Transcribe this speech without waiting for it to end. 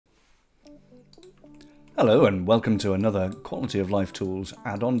Hello and welcome to another Quality of Life Tools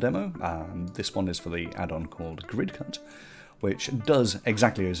add-on demo. This one is for the add-on called GridCut, which does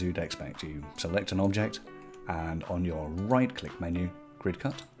exactly as you'd expect. You select an object and on your right-click menu,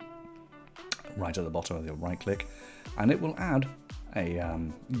 GridCut, right at the bottom of your right-click, and it will add a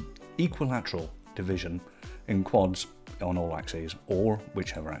equilateral division in quads on all axes or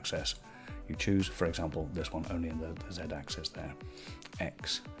whichever axis you choose. For example, this one only in the Z-axis there,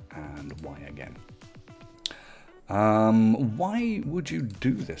 X and Y again. Why would you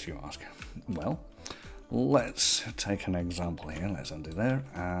do this, you ask? Well, let's take an example here. Let's undo there.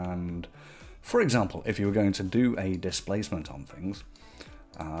 And for example, if you were going to do a displacement on things,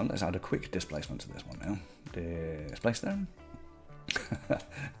 let's add a quick displacement to this one now. Displace there.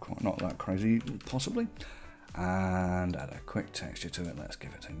 Not that crazy, possibly. And add a quick texture to it. Let's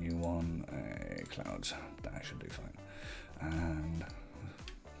give it a new one. Clouds. That should do fine. And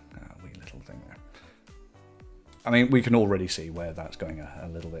a wee little thing there. I mean, we can already see where that's going a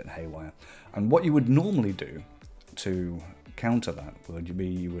little bit haywire. And what you would normally do to counter that would be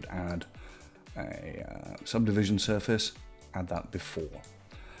you would add a subdivision surface, add that before.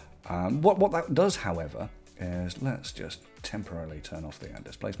 What that does, however, is, let's just temporarily turn off the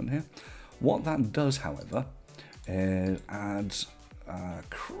displacement here. What that does, however, is adds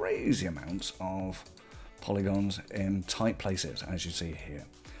crazy amounts of polygons in tight places, as you see here.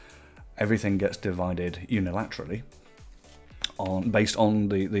 Everything gets divided unilaterally based on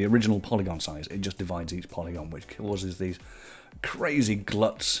the original polygon size. It just divides each polygon, which causes these crazy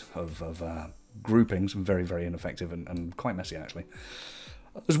gluts of groupings, very, very ineffective and quite messy actually,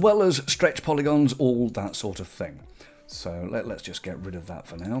 as well as stretch polygons, all that sort of thing. So let's just get rid of that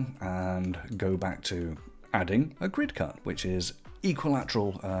for now and go back to adding a grid cut, which is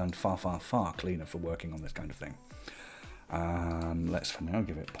equilateral and far, far, far cleaner for working on this kind of thing. Let's for now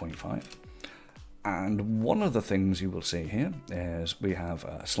give it 0.5. And one of the things you will see here is we have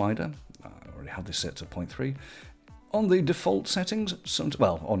a slider. I already have this set to 0.3. On the default settings,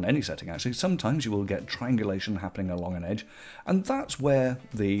 well, on any setting actually, sometimes you will get triangulation happening along an edge, and that's where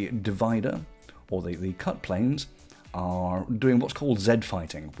the divider or the cut planes are doing what's called Z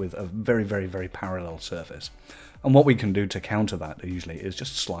fighting with a very, very, very parallel surface. And what we can do to counter that usually is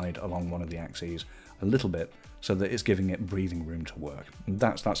just slide along one of the axes a little bit so that it's giving it breathing room to work.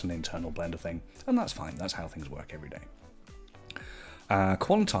 That's an internal Blender thing, and that's fine. That's how things work every day.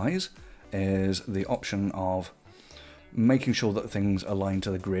 Quantize is the option of making sure that things align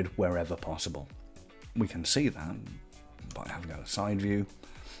to the grid wherever possible. We can see that by having a side view,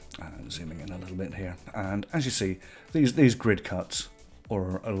 zooming in a little bit here, and as you see, these grid cuts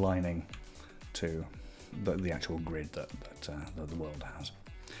are aligning to the actual grid that the world has.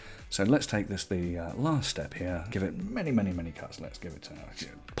 So let's take this the last step here, give it many, many, many cuts. Let's give it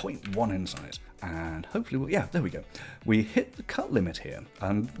 0.1 in size, and hopefully, yeah, there we go. We hit the cut limit here,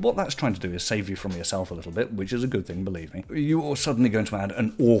 and what that's trying to do is save you from yourself a little bit, which is a good thing, believe me. You are suddenly going to add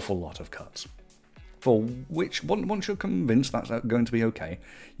an awful lot of cuts, for which, once you're convinced that's going to be okay,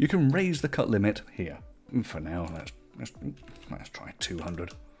 you can raise the cut limit here. For now, let's try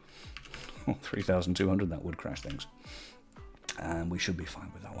 200. Or 3,200, that would crash things. And we should be fine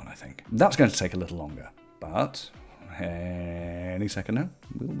with that one, I think. That's going to take a little longer, but any second now,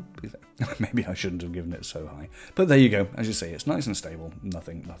 we'll be there. Maybe I shouldn't have given it so high. But there you go. As you see, it's nice and stable.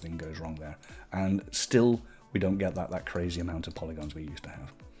 Nothing goes wrong there. And still, we don't get that crazy amount of polygons we used to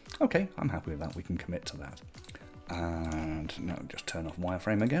have. Okay, I'm happy with that. We can commit to that. And now just turn off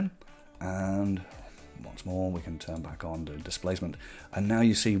wireframe again. And once more, we can turn back on to displacement. And now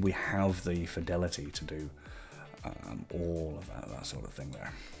you see we have the fidelity to do all of that sort of thing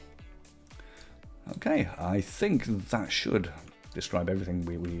there. Okay, I think that should describe everything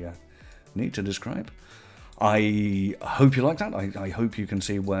we need to describe. I hope you like that. I hope you can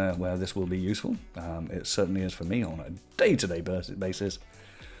see where this will be useful. It certainly is for me on a day-to-day basis.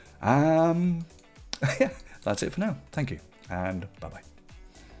 Yeah, that's it for now. Thank you, and bye-bye.